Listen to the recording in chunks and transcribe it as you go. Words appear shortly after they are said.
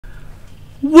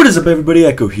What is up, everybody?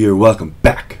 Echo here. Welcome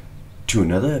back to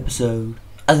another episode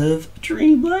of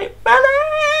Dreamlight.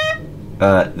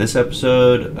 This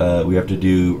episode, we have to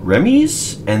do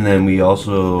Remy's, and then we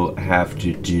also have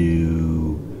to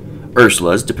do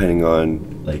Ursula's, depending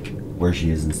on like where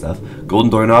she is and stuff. Golden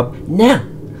Doorknob? No,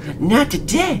 not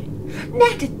today.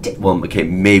 Not today. Well, okay,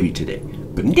 maybe today,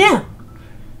 but no.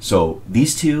 So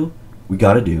these two we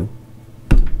gotta do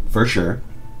for sure,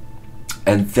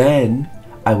 and then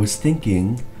I was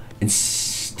thinking,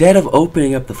 instead of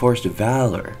opening up the Forest of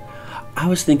Valor, I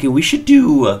was thinking we should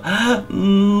do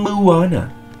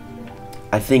Moana.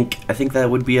 I think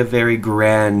that would be a very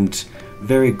grand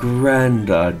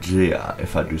idea,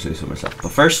 if I do say so myself.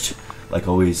 But first, like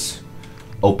always,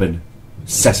 open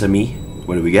sesame.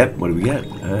 What do we get? What do we get?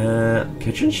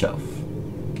 Kitchen shelf.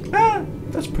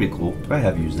 That's pretty cool. I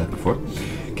have used that before.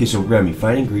 Okay, so Remy,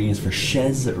 find ingredients for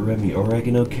Chez Remy,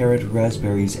 oregano, carrot,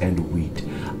 raspberries, and wheat.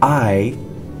 I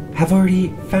have already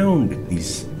found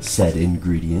these said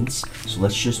ingredients, so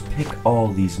let's just pick all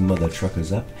these mother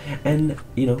truckers up and,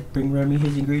 you know, bring Remy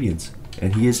his ingredients.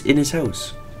 And he is in his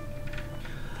house.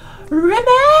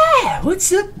 Remy!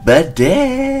 What's up,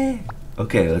 buddy?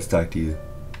 Okay, let's talk to you.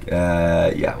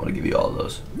 Yeah, I want to give you all of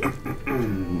those.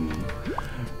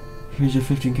 Here's your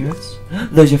 15 carrots,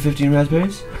 there's your 15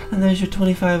 raspberries, and there's your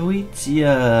 25 wheats.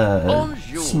 Yeah,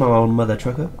 small mother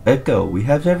trucker. Echo, we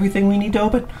have everything we need to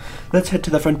open. Let's head to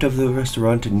the front of the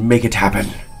restaurant and make it happen.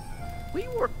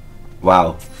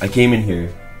 Wow, I came in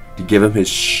here to give him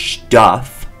his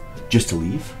stuff, just to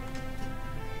leave.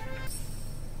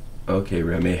 Okay,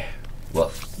 Remy,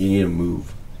 well, you need to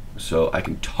move so I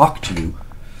can talk to you.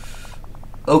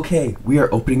 Okay, we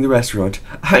are opening the restaurant.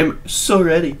 I'm so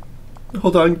ready.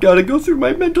 Hold on, gotta go through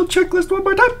my mental checklist one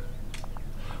more time.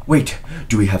 Wait,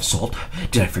 do we have salt?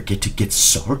 Did I forget to get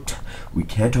salt? We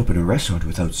can't open a restaurant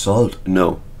without salt.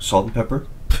 No, salt and pepper,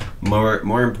 more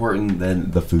important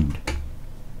than the food.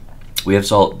 We have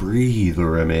salt. Breathe,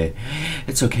 Remy.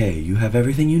 It's okay, you have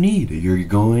everything you need. You're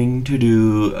going to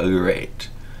do great.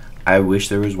 I wish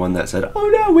there was one that said, oh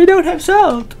no, we don't have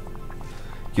salt.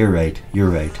 You're right,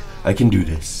 I can do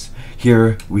this.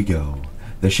 Here we go.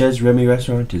 The Chez Remy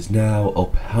restaurant is now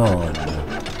open.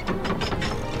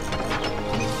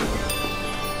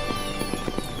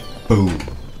 Boom.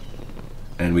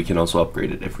 And we can also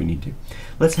upgrade it if we need to.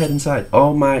 Let's head inside.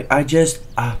 Oh my, my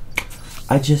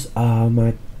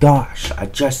gosh, I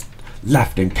just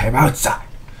left and came outside.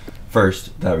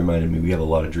 First, that reminded me, we have a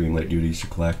lot of Dreamlight duties to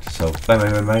collect, so bang,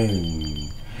 bang, bang,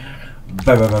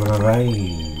 bang, bang, bang, bang,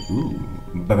 ooh,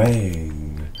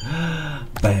 bang,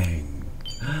 bang.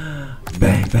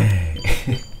 Bang, bang.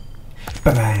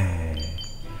 Bang, bang.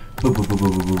 Boo, boo, boo, boo,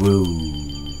 boo, boo, boo.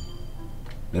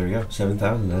 There we go.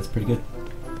 7,000. That's pretty good.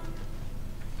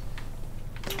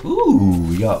 Ooh,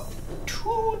 we got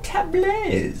two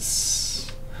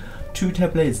tablets. Two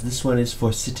tablets. This one is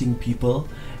for sitting people,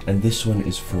 and this one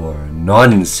is for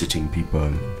non-sitting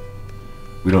people.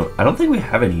 I don't think we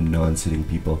have any non-sitting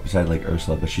people besides like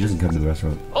Ursula, but she doesn't come to the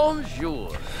restaurant. Bonjour.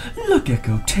 Look,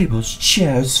 Echo, tables,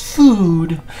 chairs,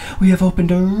 food. We have opened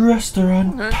a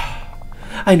restaurant.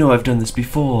 I know I've done this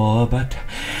before, but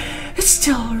it's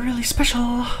still really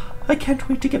special. I can't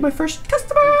wait to get my first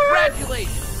customer.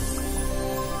 Congratulations.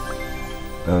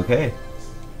 Okay,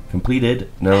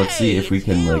 completed. Now let's see if we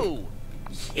can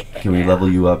can we level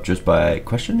you up just by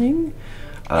questioning?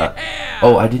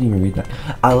 Oh, I didn't even read that.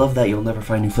 I love that you'll never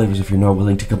find new flavors if you're not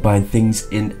willing to combine things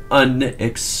in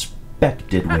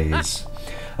unexpected ways.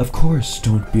 Of course,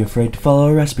 don't be afraid to follow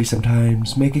a recipe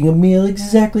sometimes. Making a meal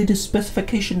exactly to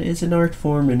specification is an art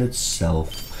form in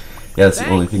itself. Yeah, that's the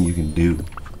only thing you can do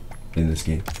in this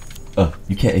game. Oh,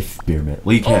 you can't experiment.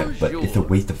 Well, you can, but it's a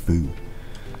waste of food.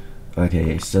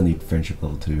 Okay, I still need friendship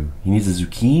level 2. He needs a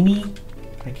zucchini?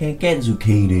 I can't get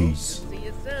zucchinis.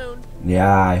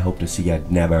 Yeah, I hope to see you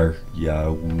never, you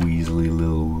weaselly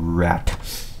little rat.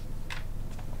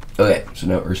 Okay, so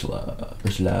now Ursula.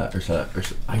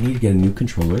 I need to get a new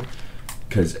controller,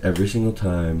 because every single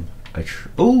time I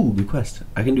oh, good quest.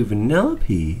 I can do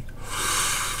Vanellope.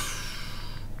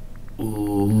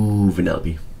 Ooh,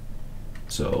 Vanellope.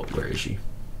 So, where is she?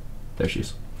 There she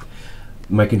is.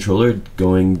 My controller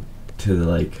going to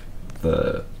like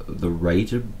the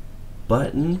right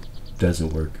button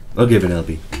doesn't work. I'll give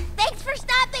Vanellope.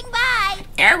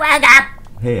 You're welcome.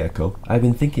 Hey, Echo. I've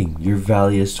been thinking, your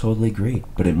valley is totally great,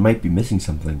 but it might be missing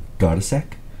something. Got a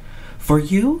sec? For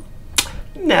you?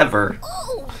 Never.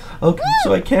 Okay,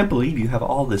 so I can't believe you have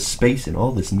all this space and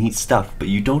all this neat stuff, but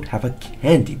you don't have a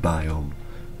candy biome.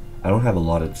 I don't have a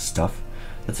lot of stuff.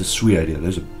 That's a sweet idea.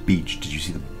 There's a beach. Did you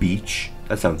see the beach?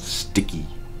 That sounds sticky.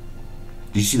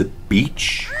 Did you see the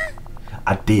beach?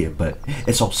 I did, but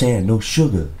it's all sand, no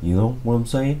sugar. You know what I'm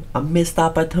saying? A missed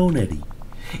opportunity.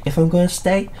 If I'm gonna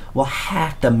stay, we'll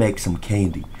have to make some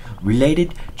candy.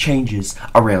 Related changes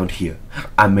around here.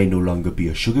 I may no longer be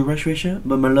a sugar rush wisher,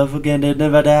 but my love for candy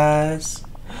never dies.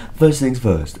 First things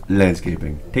first,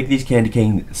 landscaping. Take these candy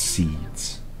cane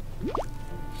seeds.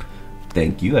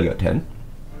 Thank you, I got 10.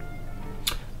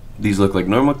 These look like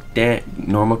normal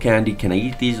candy. Can I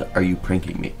eat these? Are you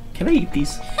pranking me? Can I eat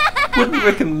these? Wouldn't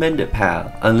recommend it,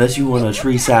 pal. Unless you want a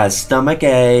tree-sized stomach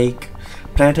ache.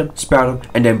 Plant them, sprout them,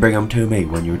 and then bring them to me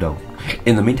when you're done.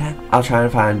 In the meantime, I'll try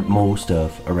and find more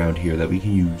stuff around here that we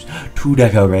can use to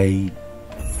decorate.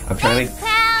 I'm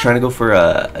trying to go for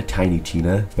a tiny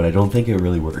Tina, but I don't think it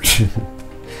really worked.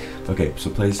 Okay, so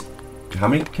please, how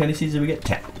many candy seeds did we get?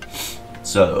 10.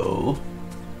 So,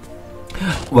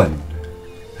 1,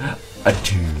 a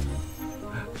 2,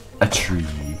 a 3,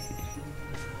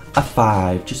 a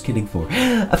 5. Just kidding, 4.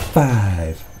 A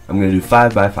 5. I'm gonna do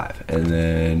 5 by 5, and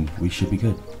then we should be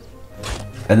good.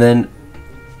 And then,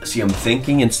 see, I'm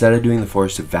thinking instead of doing the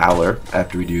Forest of Valor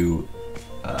after we do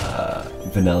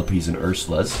Vanellope's and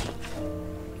Ursula's,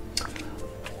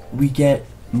 we get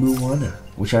Moana,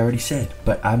 which I already said.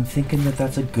 But I'm thinking that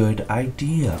that's a good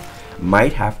idea.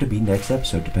 Might have to be next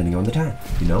episode depending on the time,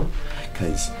 you know,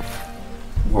 because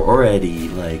we're already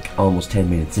like almost 10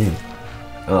 minutes in.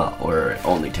 Oh, we're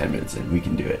only 10 minutes in. We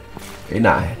can do it.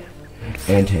 9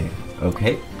 and 10.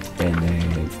 Okay, and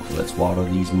then let's water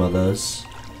these mothers.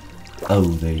 Oh,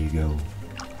 there you go.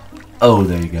 Oh,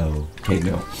 there you go. Okay,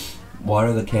 no.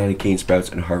 Water the candy cane sprouts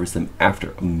and harvest them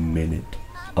after a minute.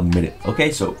 A minute.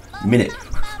 Okay, so minute.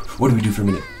 What do we do for a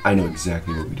minute? I know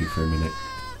exactly what we do for a minute.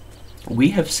 We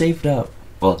have saved up.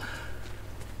 Well,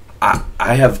 I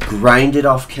have grinded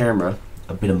off camera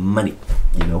a bit of money.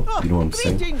 You know what I'm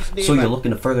saying? So you're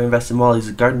looking to further invest in Wally's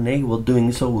garden, eh? Well,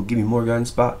 doing so will give you more garden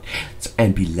spots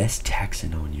and be less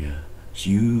taxing on you.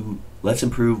 So let's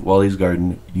improve Wally's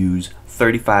garden. Use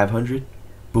 3,500.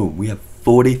 Boom. We have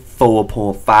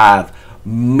 44.5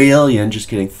 million. Just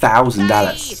kidding.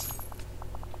 $1,000.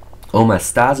 Oh my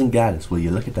stars and guidance. Will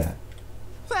you look at that?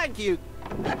 Thank you.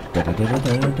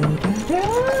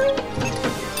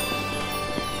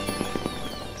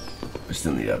 We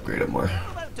still need to upgrade it more.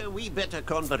 A wee bit of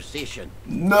conversation.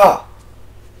 No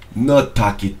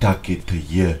talkie to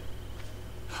you.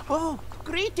 Oh,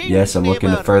 greetings. Yes, I'm looking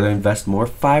to further invest more.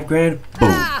 5 grand.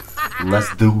 Boom.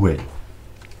 Let's do it.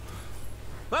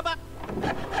 Bye-bye.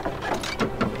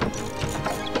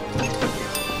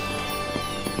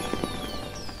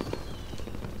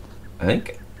 I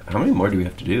think, how many more do we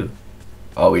have to do?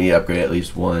 Oh, we need to upgrade at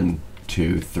least 1,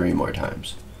 2, 3 more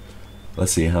times.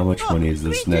 Let's see, how much money is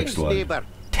this next one? Neighbor.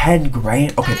 10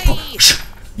 grand? Okay,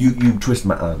 you twist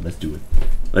my arm. Let's do it.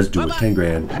 Let's do it. 10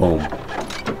 grand. Boom.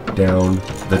 Down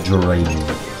the drain.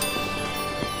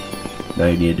 Now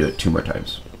you need to do it 2 more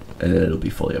times. And then it'll be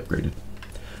fully upgraded.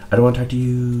 I don't want to talk to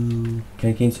you.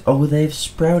 Candy canes. Oh, they've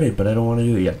sprouted, but I don't want to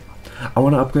do it yet. I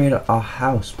want to upgrade a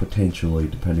house, potentially,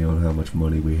 depending on how much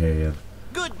money we have.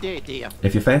 Good day, dear.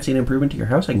 If you fancy an improvement to your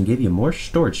house, I can give you more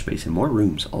storage space and more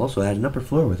rooms. I'll also add an upper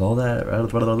floor with all that.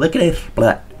 Look at it.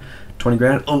 Blah. 20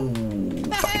 grand. Oh,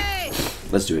 fine.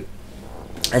 Let's do it.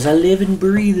 As I live and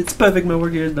breathe, it's perfect. My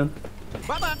work here is done.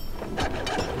 Bye-bye.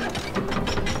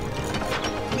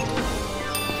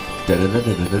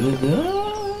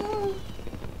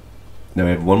 Now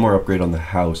we have one more upgrade on the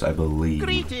house, I believe.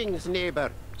 Greetings,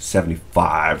 neighbor.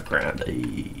 75 grand.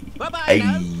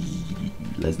 Bye-bye.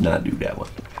 Let's not do that one.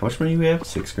 How much money do we have?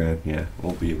 6 grand. Yeah,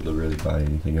 won't be able to really buy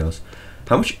anything else.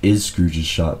 How much is Scrooge's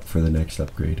shop for the next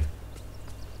upgrade?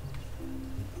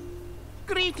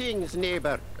 Greetings,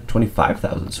 neighbor.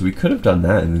 25,000. So we could have done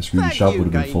that, and then Scrooge's shop would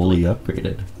have been fully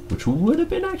upgraded, which would have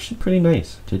been actually pretty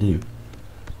nice to do.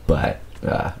 But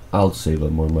I'll save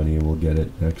up more money and we'll get it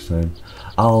next time.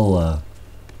 I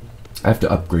have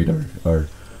to upgrade our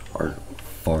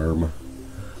farm.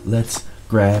 Let's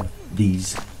grab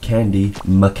these candy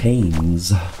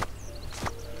McCains.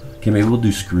 Okay, maybe we'll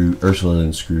do Ursula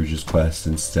and Scrooge's quest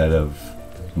instead of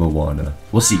Moana.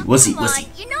 We'll see. We'll see.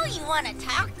 You know you want to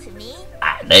talk to me.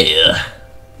 There.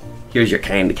 Here's your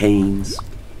candy canes.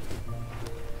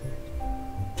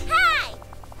 Hi.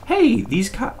 Hey, these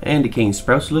candy cane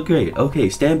sprouts look great. Okay,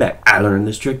 stand back. I learned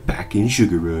this trick back in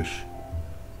Sugar Rush.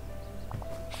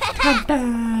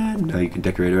 Ta-da! Now you can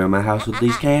decorate around my house with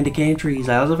these candy cane trees.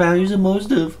 I also found using more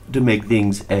stuff to make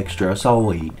things extra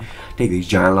sweet. Take these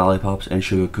giant lollipops and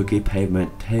sugar cookie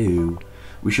pavement too.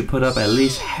 We should put up at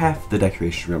least half the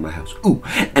decorations around my house. Ooh,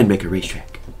 and make a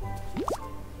racetrack.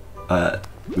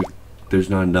 There's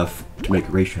not enough to make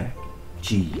a racetrack.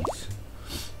 Jeez.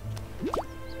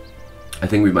 I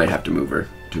think we might have to move her,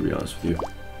 to be honest with you.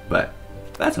 But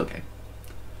that's okay.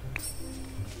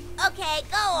 Okay,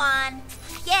 go on.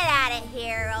 Get out of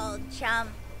here, old chum.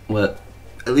 Well,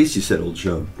 at least you said old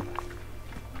chum.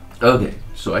 Okay,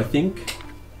 so I think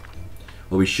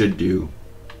what we should do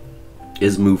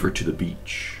is move her to the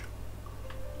beach.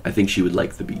 I think she would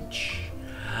like the beach.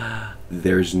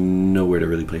 There's nowhere to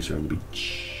really place her on the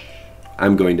beach.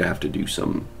 I'm going to have to do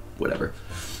some whatever,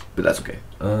 but that's okay.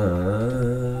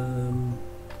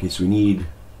 Okay, so we need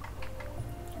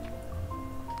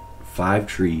 5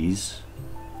 trees.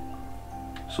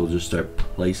 So we'll just start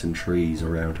placing trees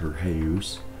around her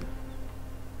house.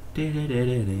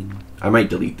 I might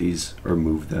delete these or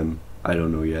move them. I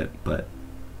don't know yet, but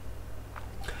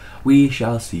we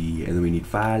shall see. And then we need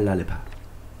 5 lollipops.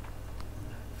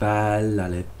 5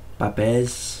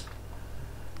 lollipops.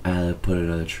 I'll put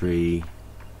another tree.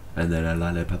 And then a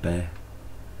lollipop. A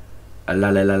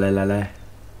lollipop.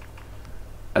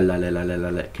 A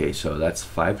lollipop. Okay, so that's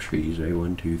 5 trees, right?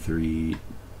 1, 2, 3.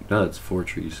 No, it's 4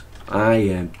 trees. I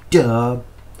am dumb.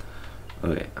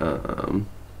 Okay, one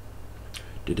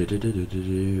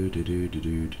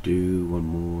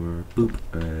more, boop,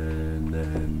 and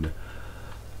then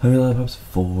how many lollipops?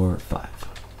 4, 5.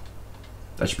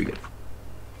 That should be good.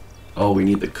 Oh, we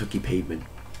need the cookie pavement.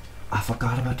 I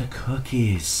forgot about the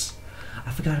cookies.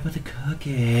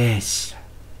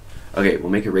 Okay, we'll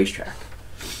make a racetrack.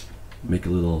 Make a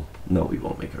little. No, we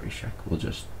won't make a racetrack. We'll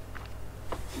just,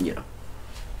 you know.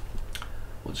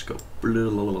 We'll just go. Come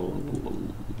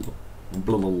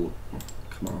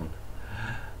on.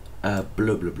 Blah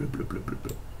blah blah blah blah blah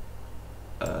blah.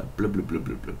 Blah blah blah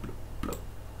blah blah blah blah.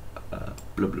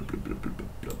 Blah blah blah blah blah blah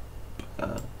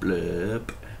blah.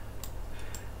 Blub.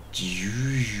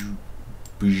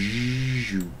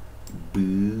 Boo.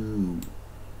 Boo.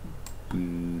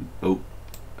 Oh,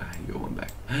 I go one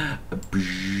back. A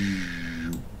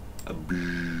boo. A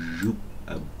boo.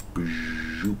 A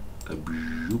boo.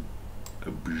 A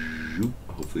boo.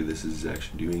 Hopefully this is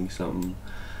actually doing something.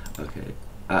 Okay.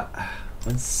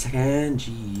 1 second,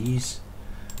 jeez.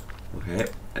 Okay,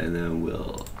 and then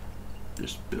we'll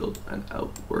just build an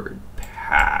outward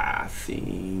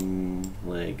pathing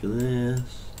like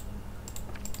this.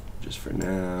 Just for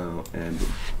now, and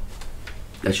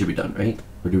that should be done, right?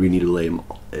 Or do we need to lay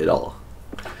it all?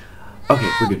 Okay,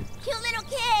 we're good. Cute little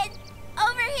kid,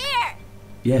 over here.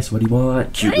 Yes, what do you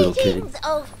want, cute little kid? Greetings,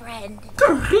 old friend.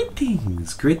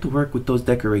 Greetings! Great to work with those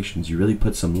decorations. You really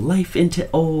put some life into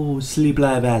Sleepy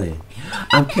Valley.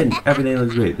 I'm kidding. Everything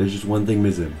looks great. There's just one thing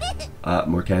missing.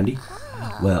 More candy?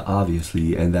 Well,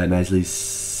 obviously, and that nicely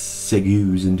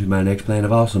segues into my next plan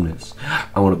of awesomeness.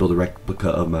 I want to build a replica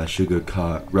of my sugar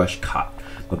rush cart.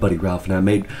 My buddy Ralph and I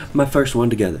made my first one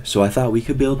together, so I thought we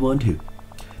could build one too.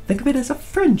 Think of it as a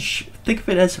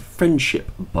friendship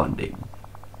bonding.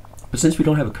 But since we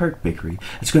don't have a cart bakery,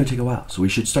 it's going to take a while, so we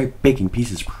should start baking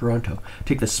pieces pronto.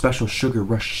 Take the special sugar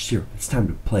rush syrup. It's time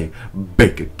to play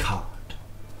Bake a Cart.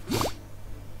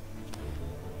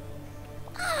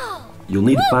 You'll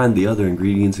need to find the other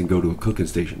ingredients and go to a cooking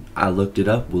station. I looked it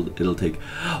up. It'll take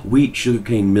wheat,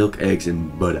 sugarcane, milk, eggs,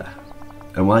 and butter.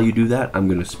 And while you do that, I'm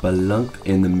going to spelunk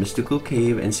in the mystical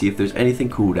cave and see if there's anything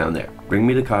cool down there. Bring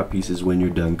me the cart pieces when you're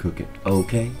done cooking,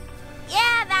 okay?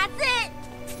 Yeah, that's it.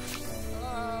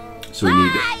 So we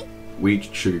need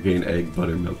wheat, sugarcane, egg,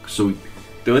 butter, milk. So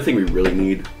the only thing we really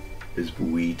need is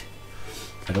wheat.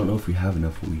 I don't know if we have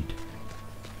enough wheat.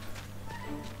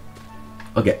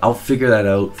 Okay, I'll figure that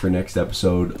out for next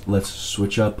episode. Let's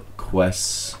switch up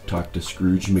quests. Talk to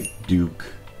Scrooge McDuke.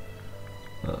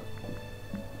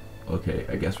 Okay,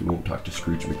 I guess we won't talk to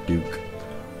Scrooge McDuke.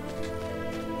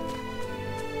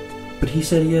 But he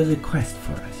said he has a quest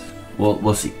for us. Well,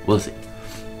 we'll see. We'll see.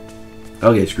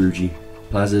 Okay, Scroogey.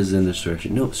 Plaza is in this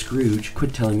direction. No, Scrooge,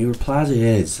 quit telling me where Plaza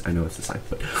is. I know it's the sign,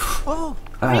 but...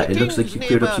 it looks like you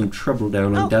cleared up some trouble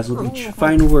down on Dazzle Beach.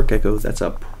 Fine work, Echo. That's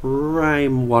a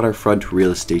prime waterfront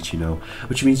real estate, you know.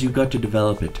 Which means you've got to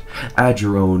develop it. Add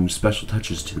your own special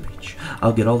touches to the beach.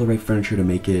 I'll get all the right furniture to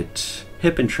make it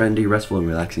hip and trendy, restful and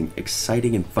relaxing.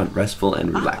 Exciting and fun. Restful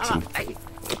and relaxing.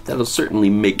 That'll certainly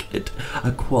make it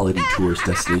a quality tourist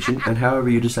destination. And however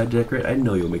you decide to decorate, I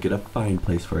know you'll make it a fine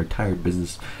place for a tired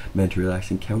businessman to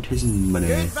relax and count his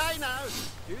money.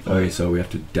 Okay, so we have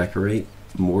to decorate.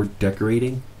 More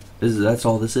decorating. That's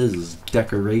all this is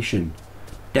decoration.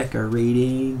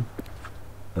 Decorating.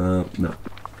 No.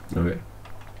 Okay.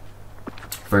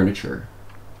 Furniture.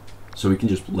 So we can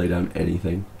just lay down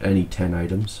anything, any 10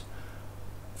 items.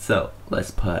 So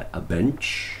let's put a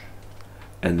bench,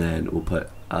 and then we'll put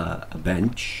a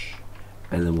bench,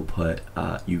 and then we'll put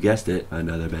you guessed it,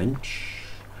 another bench,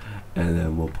 and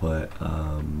then we'll put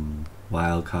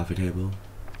wild coffee table.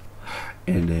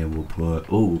 And then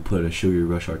we'll put a Sugar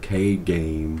Rush arcade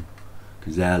game,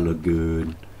 cause that look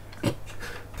good.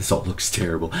 This all looks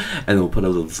terrible. And then we'll put a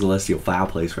little celestial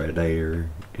fireplace right there.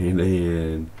 And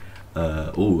then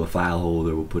a file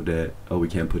holder. We'll put that. Oh, we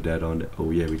can't put that on the,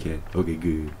 oh yeah, we can. Okay,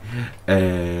 good.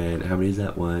 And how many is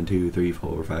that? 1, 2, 3,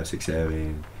 4, 5, 6,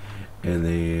 7. And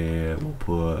then we'll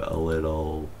put a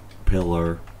little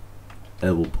pillar.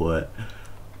 And we'll put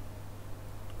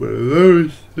one of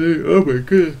those things. Oh my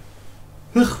god.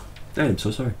 I am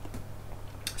so sorry.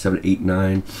 7, 8,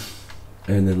 9.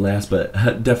 And then last but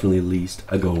definitely least,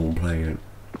 a gold plant.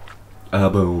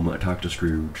 Boom, I talked to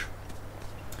Scrooge.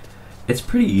 It's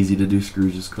pretty easy to do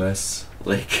Scrooge's quests.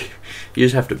 Like, you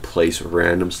just have to place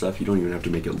random stuff. You don't even have to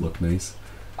make it look nice.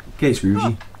 Okay,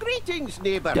 Scroogey. Oh, greetings,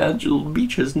 neighbor. Gadgel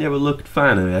Beach has never looked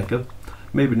finer, Echo.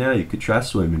 Maybe now you could try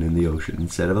swimming in the ocean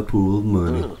instead of a pool of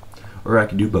money. Or I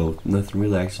could do both. Nothing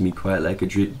relaxes me quite like a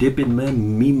dip in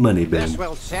me money bin. This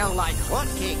will sell like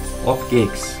hotcakes.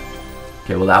 Hotcakes.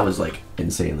 Okay, well that was like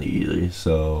insanely easy.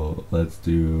 So let's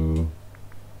do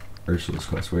Ursula's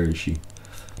quest. Where is she?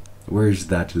 Where's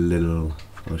that little?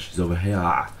 Oh, she's over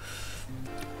here.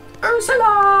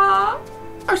 Ursula!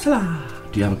 Ursula!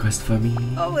 Do you have a quest for me,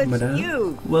 Oh, it's madame?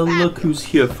 you. Well, look who's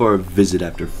here for a visit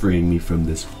after freeing me from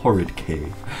this horrid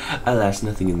cave. Alas,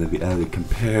 nothing in the valley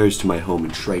compares to my home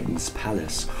in Triton's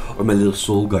palace, or my little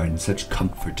soul garden. Such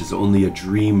comfort is only a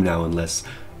dream now unless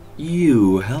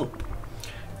you help.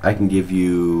 I can give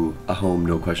you a home,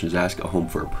 no questions asked, a home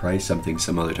for a price, something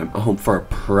some other time. A home for a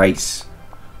price.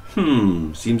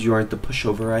 Seems you aren't the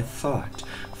pushover I thought.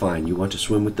 Fine, you want to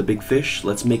swim with the big fish?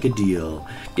 Let's make a deal.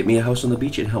 Get me a house on the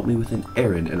beach and help me with an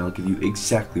errand, and I'll give you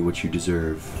exactly what you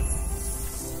deserve.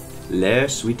 L'air,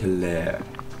 sweet l'air.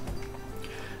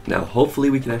 Now, hopefully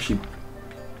we can actually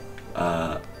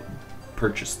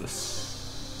purchase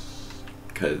this.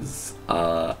 Because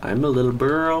I'm a little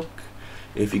broke,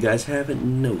 if you guys haven't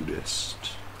noticed.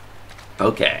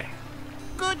 Okay.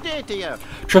 Good day to you.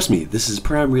 Trust me, this is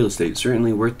prime real estate,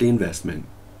 certainly worth the investment.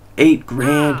 8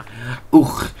 grand?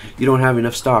 Ooh, you don't have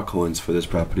enough stock coins for this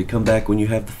property. Come back when you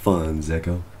have the funds,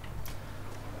 Echo.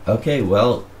 Okay,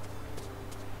 well,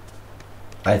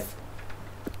 I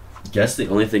guess the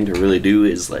only thing to really do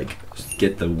is like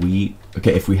get the wheat.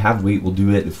 Okay, if we have wheat, we'll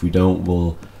do it. If we don't,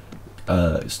 we'll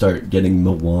start getting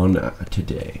Moana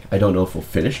today. I don't know if we'll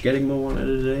finish getting Moana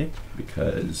today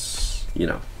because, you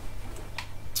know.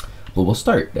 But we'll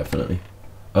start, definitely.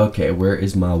 Okay, where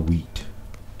is my wheat?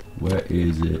 Where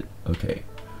is it? Okay,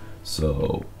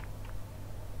 so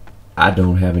I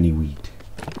don't have any wheat.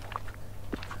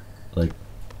 Like,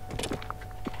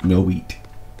 no wheat.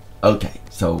 Okay,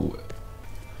 so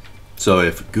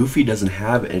if Goofy doesn't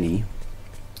have any,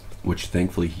 which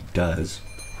thankfully he does,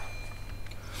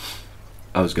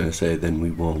 I was gonna say then we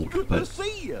won't, but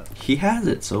he has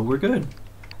it, so we're good.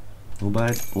 We'll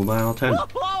buy all 10.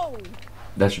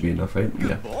 That should be enough, right?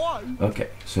 Yeah. Okay,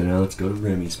 so now let's go to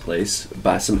Remy's place,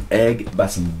 buy some egg, buy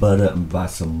some butter, and buy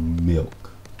some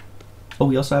milk. Oh,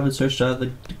 we also haven't searched out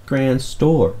the grand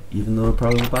store, even though I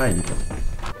probably won't buy anything.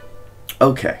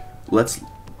 Okay, let's.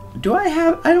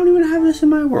 I don't even have this in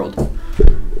my world.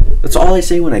 That's all I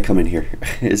say when I come in here,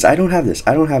 is I don't have this,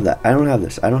 I don't have that, I don't have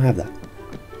this, I don't have that.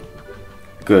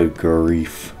 Good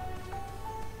grief.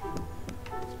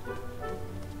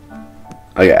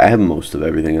 Okay, I have most of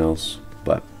everything else.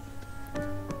 But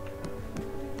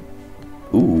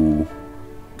ooh,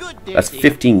 that's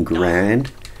 15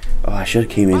 grand. Oh, I should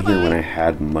have came in here when I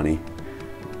had money.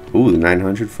 Ooh,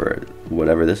 900 for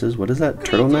whatever this is. What is that?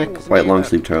 Turtleneck? White long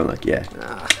sleeve turtleneck. Yeah,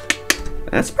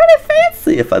 that's pretty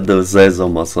fancy if I do say so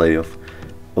myself.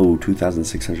 Oh,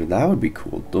 2,600. That would be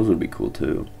cool. Those would be cool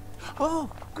too. Oh,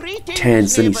 greetings, 10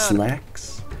 city neighbor.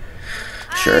 slacks.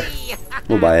 Sure,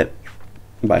 we'll buy it.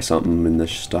 Buy something in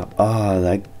this stop. Ah,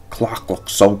 that clock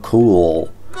looks so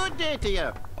cool. Good day to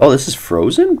you. Oh, this is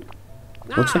frozen?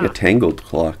 Looks like a tangled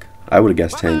clock. I would have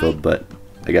guessed tangled, but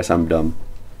I guess I'm dumb.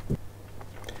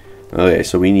 Okay,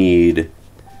 so we need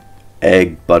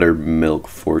egg, butter, milk,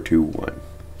 421.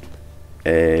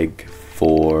 Egg,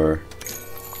 4,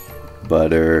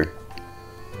 butter,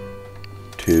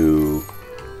 2,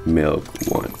 milk,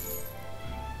 1.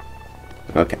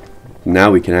 Okay,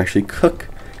 now we can actually cook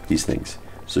these things.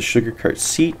 So sugar cart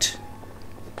seat.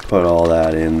 Put all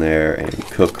that in there and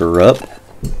cook her up.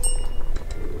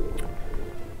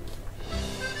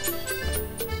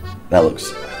 That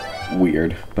looks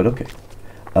weird, but okay.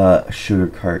 Sugar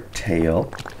cart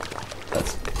tail.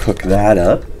 Let's cook that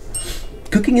up.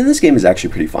 Cooking in this game is actually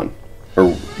pretty fun.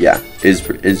 Or yeah, is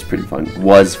pretty fun.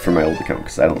 Was for my old account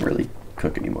because I don't really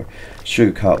cook anymore.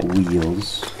 Sugar cart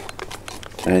wheels.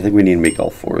 And I think we need to make all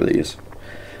 4 of these.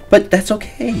 But that's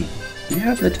okay. We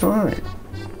have the time.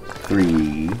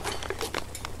 3.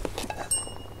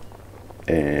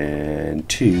 And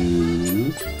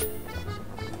 2.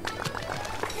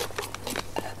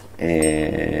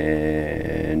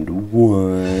 And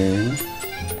 1.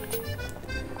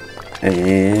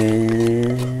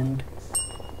 And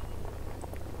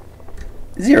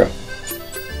 0.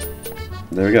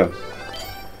 There we go.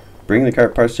 Bring the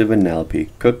cart parts to Vanellope.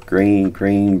 Cook grain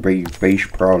base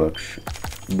products.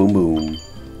 Boom boom.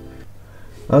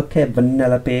 Okay,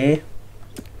 Vanellope.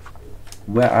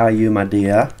 Where are you, my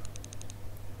dear?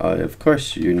 Of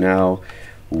course, you're now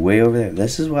way over there.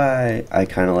 This is why I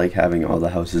kind of like having all the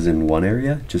houses in one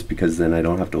area, just because then I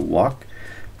don't have to walk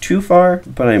too far.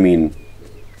 But I mean,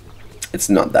 it's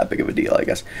not that big of a deal, I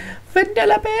guess.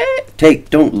 Vanellope!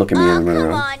 Don't look at me and run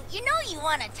around. Come on, you know you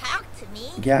want to talk to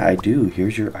me. Yeah, I do.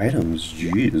 Here's your items.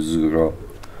 Jeez, girl.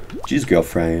 Jeez,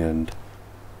 girlfriend.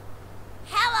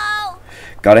 Hello.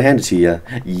 Gotta hand it to you.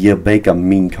 You bake a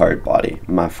mean card body,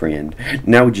 my friend.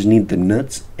 Now we just need the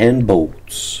nuts and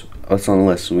bolts. What's on the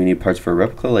list? We need parts for a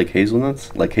replica like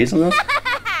hazelnuts? Like hazelnuts?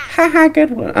 Haha,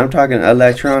 good one. I'm talking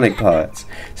electronic parts.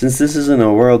 Since this isn't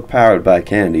a world powered by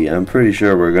candy, I'm pretty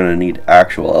sure we're gonna need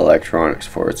actual electronics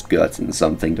for its guts and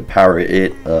something to power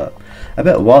it up. I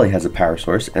bet Wally has a power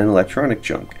source and electronic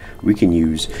junk we can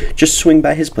use. Just swing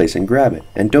by his place and grab it.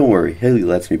 And don't worry, Haley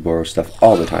lets me borrow stuff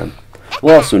all the time.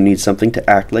 We'll also need something to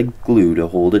act like glue to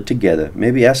hold it together.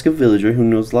 Maybe ask a villager who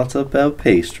knows lots about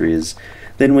pastries.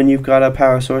 Then when you've got a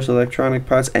power source, electronic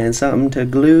parts, and something to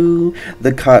glue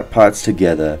the cart parts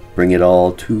together, bring it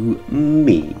all to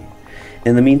me.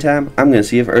 In the meantime, I'm gonna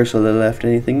see if Ursula left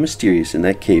anything mysterious in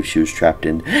that cave she was trapped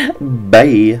in.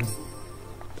 Bye!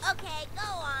 Okay, go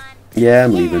on. Yeah,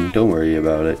 I'm leaving. Don't worry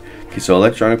about it. Okay, so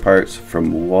electronic parts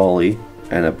from Wally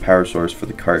and a power source for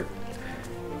the cart.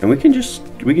 And we can just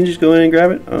go in and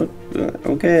grab it? Oh,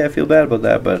 okay, I feel bad about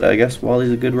that, but I guess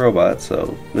Wally's a good robot,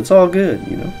 so it's all good,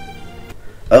 you know?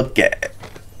 Okay.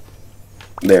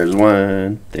 There's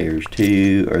 1, there's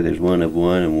 2, or there's 1 of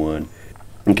 1 and 1.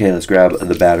 Okay, let's grab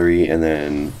the battery and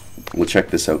then we'll check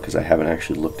this out because I haven't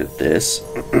actually looked at this.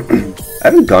 I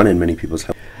haven't gone in many people's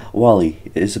houses. Wally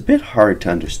is a bit hard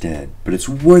to understand, but it's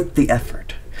worth the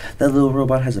effort. That little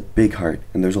robot has a big heart,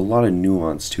 and there's a lot of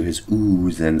nuance to his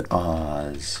oohs and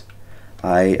ahs.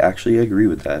 I actually agree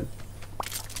with that.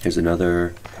 Here's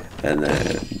another, and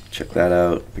then check that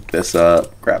out. Pick this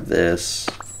up, grab this.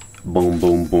 Boom,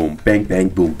 boom, boom. Bang, bang,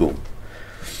 boom, boom.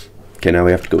 Okay, now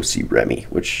we have to go see Remy,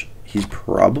 which he's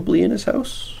probably in his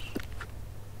house.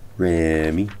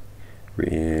 Remy.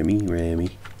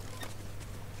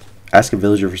 Ask a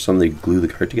villager for something to glue the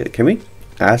cart together. Can we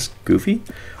ask Goofy?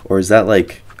 Or is that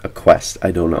like a quest?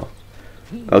 I don't know.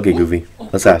 Okay, Goofy.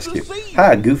 Let's ask you.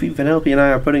 Hi, Goofy. Vanellope and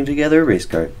I are putting together a race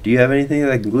cart. Do you have anything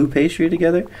that can glue pastry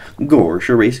together? Gosh,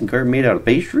 a racing cart made out of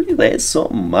pastry? That's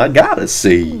something I gotta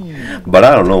see. But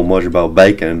I don't know much about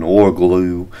baking or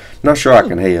glue. Not sure I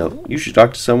can help. You should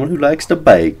talk to someone who likes to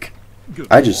bake.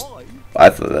 I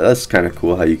thought that's kind of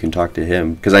cool how you can talk to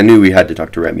him. Because I knew we had to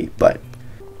talk to Remy, but...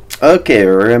 Okay,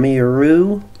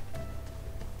 Remy-Roo.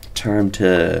 Time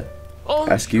to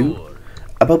ask you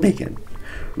about bacon.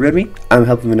 Remy, I'm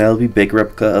helping Vanellope bake a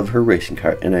replica of her racing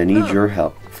cart, and I need your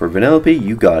help. For Vanellope,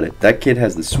 you got it. That kid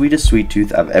has the sweetest sweet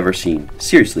tooth I've ever seen.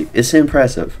 Seriously, it's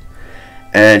impressive.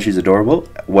 And she's adorable.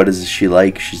 What is she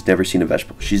like? She's never seen a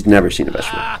vegetable. She's never seen a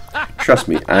vegetable. Trust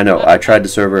me, I know. I tried to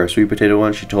serve her a sweet potato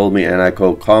once. She told me, and I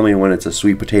quote, call me when it's a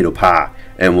sweet potato pie,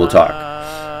 and we'll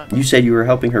talk. You said you were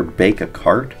helping her bake a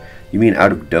cart? You mean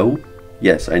out of dough?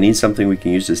 Yes, I need something we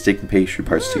can use to stick the pastry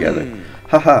parts together.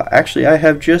 Haha, actually I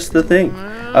have just the thing.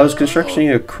 I was constructing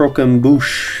a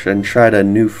croquembouche and tried a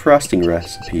new frosting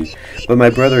recipe, but my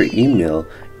brother Emil,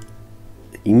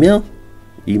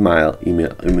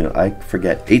 I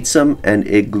forget, ate some and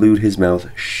it glued his mouth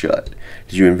shut.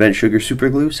 Did you invent sugar super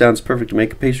glue? Sounds perfect to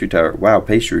make a pastry tower. Wow,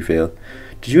 pastry fail.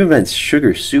 Did you invent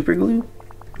sugar super glue?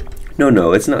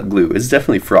 No, it's not glue. It's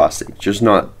definitely frosting, just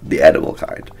not the edible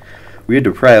kind. We had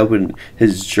to pry open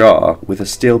his jaw with a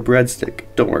stale breadstick.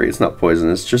 Don't worry, it's not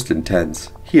poisonous, just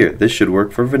intense. Here, this should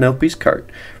work for Vanellope's cart.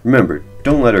 Remember,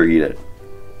 don't let her eat it.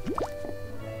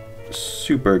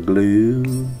 Super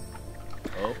glue.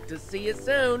 Hope to see you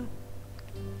soon.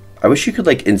 I wish you could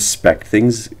like inspect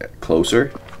things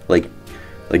closer, like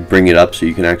bring it up so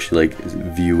you can actually like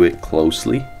view it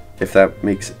closely, if that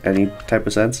makes any type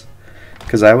of sense.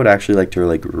 Because I would actually like to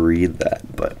like read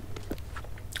that, but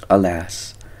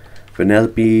alas.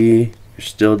 Vanellope, you're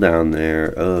still down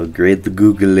there. Oh, great the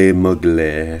googly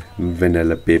muggly.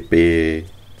 Vanellope.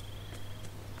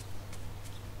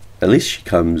 At least she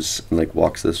comes and like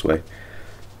walks this way.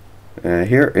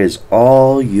 Here is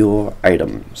all your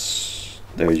items.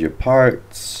 There's your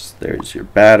parts, there's your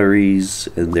batteries,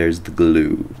 and there's the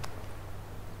glue.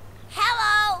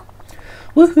 Hello.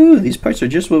 Woohoo! These parts are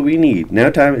just what we need.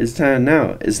 Now it's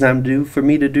time for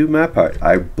me to do my part.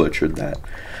 I butchered that.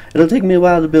 It'll take me a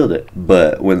while to build it,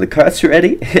 but when the cart's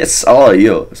ready, it's all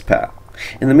yours, pal.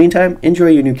 In the meantime, enjoy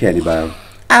your new candy biome.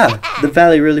 Ah, the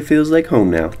valley really feels like home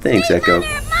now. Thanks, Echo.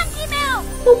 Monkey milk.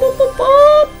 Boop, boop, boop,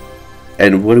 boop.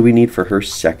 And what do we need for her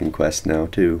second quest now,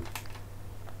 too?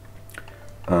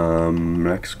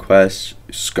 Next quest,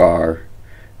 Scar,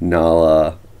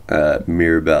 Nala,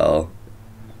 Mirabelle.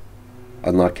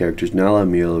 Unlock characters, Nala,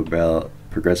 Mirabelle,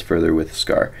 progress further with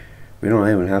Scar. We don't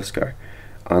even have Scar.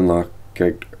 Unlock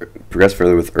character, progress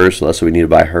further with Ursula, so we need to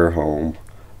buy her home.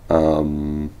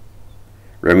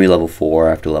 Remy level 4, I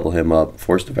have to level him up.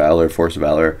 Force of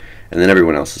Valor, and then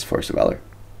everyone else is Force of Valor.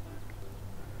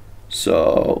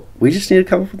 So, we just need to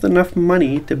come up with enough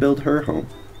money to build her home.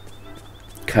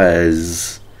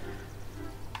 Because,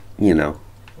 you know,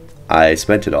 I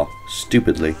spent it all,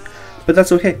 stupidly. But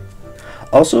that's okay.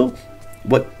 Also,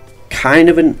 what kind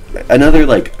of another,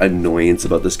 like, annoyance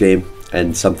about this game,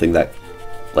 and something that,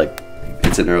 like,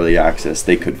 it's an early access,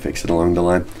 they could fix it along the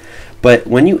line. But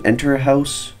when you enter a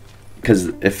house, because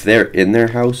if they're in their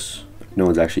house, no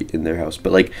one's actually in their house,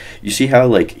 but like you see how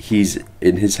like he's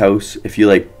in his house, if you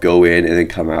like go in and then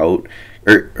come out,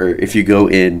 or if you go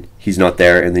in he's not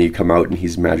there and then you come out and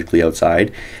he's magically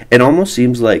outside, it almost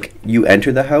seems like you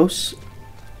enter the house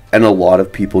and a lot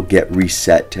of people get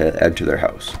reset to enter their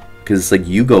house, because it's like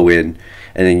you go in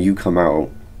and then you come out.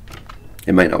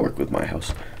 It might not work with my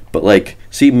house, but like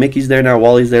see, Mickey's there now,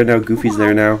 Wally's there now, Goofy's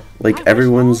there now, like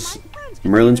everyone's.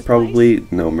 Merlin's probably,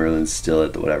 no, Merlin's still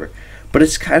at the whatever, but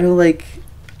it's kind of like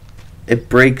it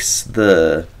breaks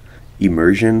the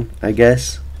immersion, I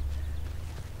guess.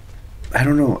 I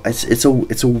don't know, it's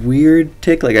a weird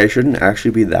tick. Like I shouldn't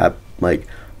actually be that like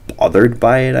bothered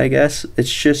by it, I guess.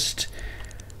 It's just,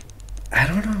 I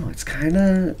don't know, it's kind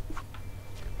of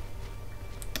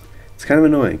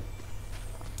annoying.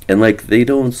 And like they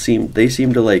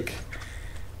seem to like,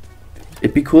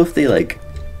 it'd be cool if they like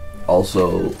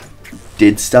also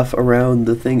did stuff around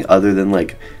the thing other than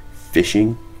like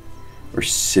fishing or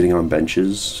sitting on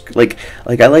benches. Like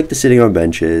I like the sitting on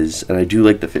benches and I do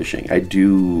like the fishing. I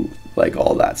do like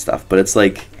all that stuff, but it's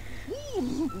like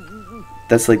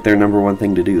that's like their number one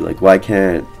thing to do. Like why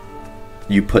can't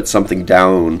you put something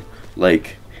down,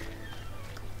 like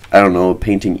I don't know,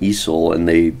 painting easel, and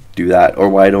they do that? Or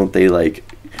why don't they like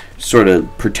sort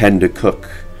of pretend to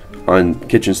cook on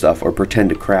kitchen stuff or pretend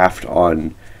to craft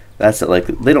on. That's like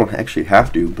they don't actually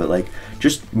have to, but like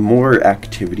just more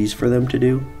activities for them to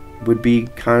do would be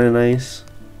kind of nice,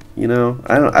 you know.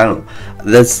 I don't.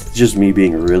 That's just me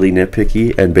being really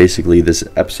nitpicky, and basically this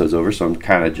episode's over, so I'm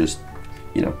kind of just,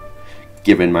 you know,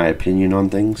 giving my opinion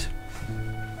on things.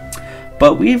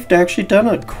 But we've actually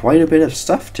done quite a bit of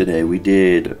stuff today. We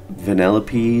did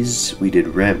Vanellope's,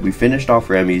 we finished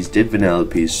off Remy's, did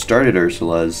Vanellope's, started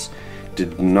Ursula's,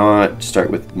 did not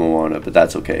start with Moana, but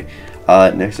that's okay.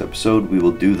 Next episode we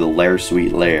will do the Lair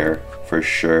Sweet Lair for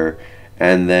sure,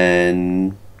 and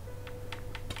then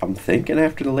I'm thinking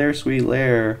after the Lair Sweet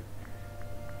Lair,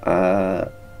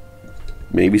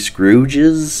 maybe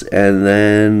Scrooge's, and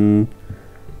then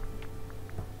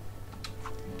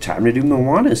time to do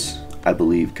Moana's, I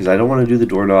believe, because I don't want to do the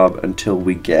doorknob until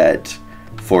we get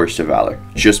Forest of Valor,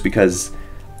 just because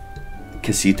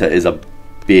Casita is a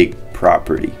big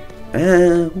property.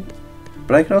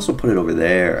 But I can also put it over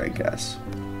there, I guess.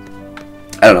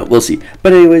 I don't know, we'll see.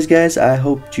 But anyways, guys, I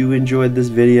hope you enjoyed this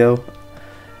video.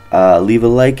 Leave a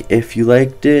like if you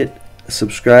liked it.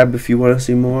 Subscribe if you want to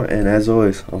see more. And as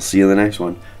always, I'll see you in the next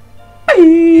one.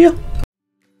 Bye!